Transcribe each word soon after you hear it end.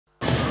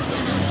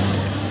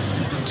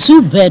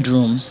2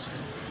 bedrooms,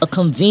 a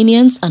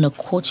convenience and a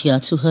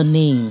courtyard to her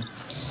name.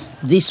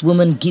 This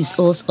woman gives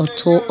us a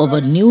tour of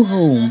a new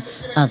home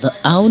at the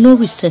Auno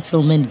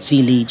Resettlement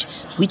village,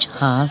 which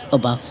has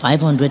about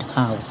 500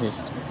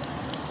 houses.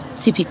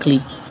 Typically,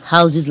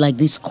 houses like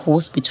this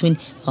cost between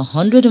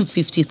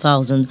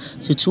 150,000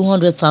 to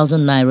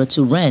 200,000 naira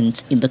to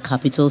rent in the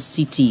capital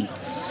city.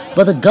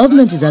 But the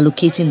government is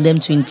allocating them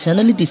to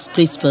internally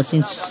displaced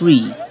persons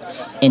free,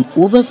 and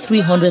over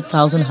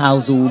 300,000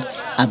 households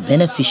are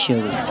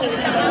beneficiaries.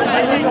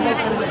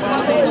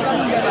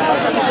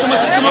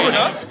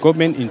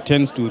 Government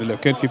intends to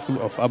relocate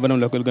people of Abadam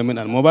local government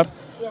and Mobar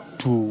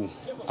to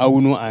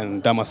Auno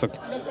and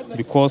Damasak,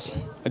 because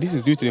this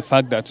is due to the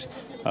fact that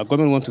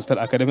government wants to start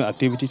academic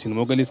activities in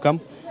Mogalis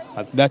camp,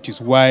 and that is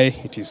why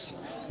it is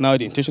now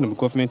the intention of the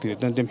government to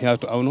return them here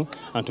to Auno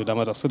and to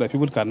Damasak, so that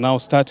people can now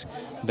start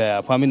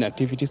their farming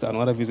activities and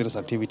other visitors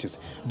activities.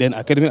 Then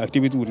academic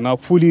activity will now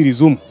fully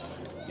resume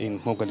in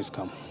Mogalis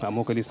camp,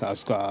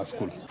 Mogalis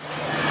school.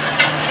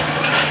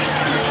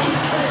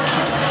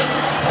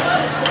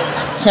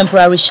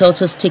 Temporary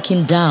shelters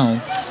taken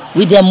down.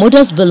 With their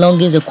mothers'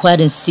 belongings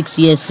acquired in 6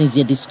 years since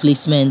their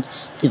displacement,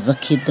 they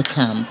vacate the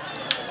camp.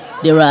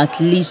 There are at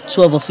least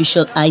 12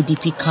 official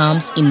IDP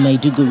camps in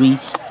Maiduguri,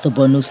 the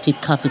Borno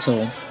state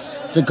capital.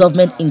 The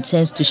government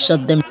intends to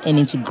shut them and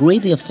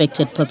integrate the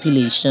affected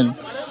population.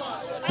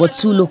 But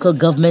 2 local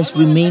governments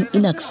remain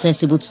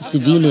inaccessible to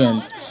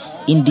civilians.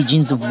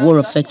 Indigents of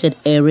war-affected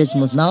areas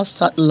must now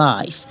start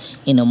life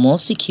in a more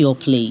secure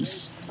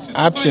place.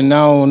 Up to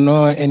now,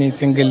 no any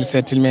single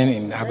settlement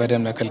in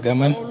Abadam local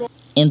government.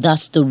 And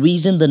that's the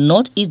reason the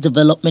Northeast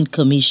Development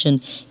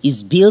Commission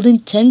is building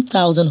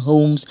 10,000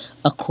 homes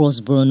across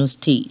Borno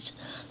State.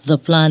 The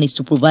plan is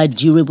to provide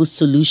durable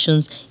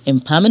solutions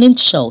and permanent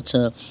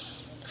shelter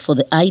for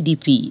the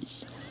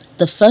IDPs.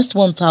 The first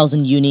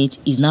 1,000 units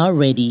is now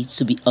ready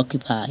to be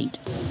occupied.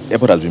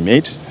 Effort has been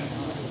made,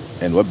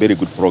 and we're very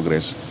good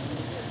progress.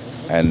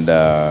 And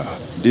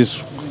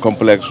this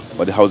complex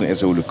or the housing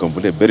essay will be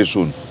completed very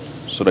soon,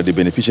 so that the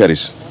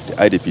beneficiaries, the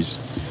IDPs,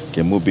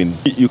 can move in.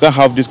 You can't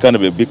have this kind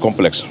of a big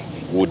complex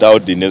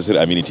without the necessary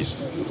amenities.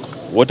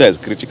 Water is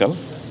critical,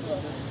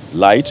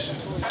 light.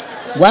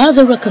 While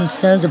there are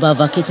concerns about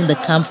vacating the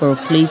camp for a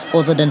place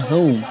other than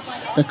home,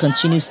 the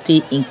continued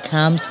stay in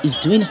camps is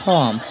doing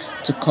harm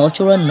to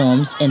cultural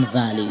norms and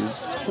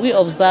values. We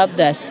observe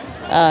that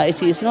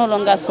it is no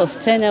longer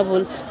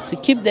sustainable to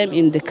keep them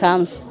in the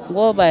camps.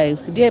 By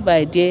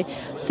day,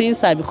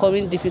 things are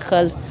becoming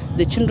difficult.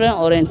 The children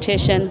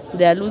orientation,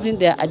 they are losing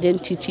their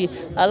identity.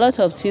 A lot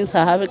of things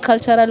are having,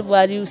 cultural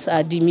values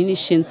are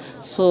diminishing.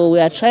 So we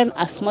are trying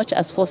as much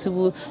as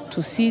possible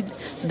to see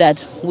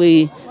that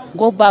we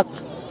go back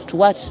to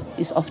what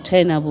is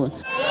obtainable.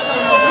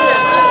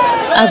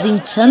 As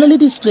internally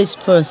displaced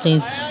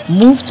persons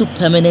move to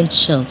permanent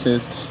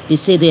shelters, they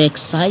say they're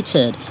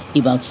excited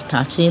about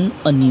starting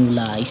a new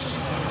life.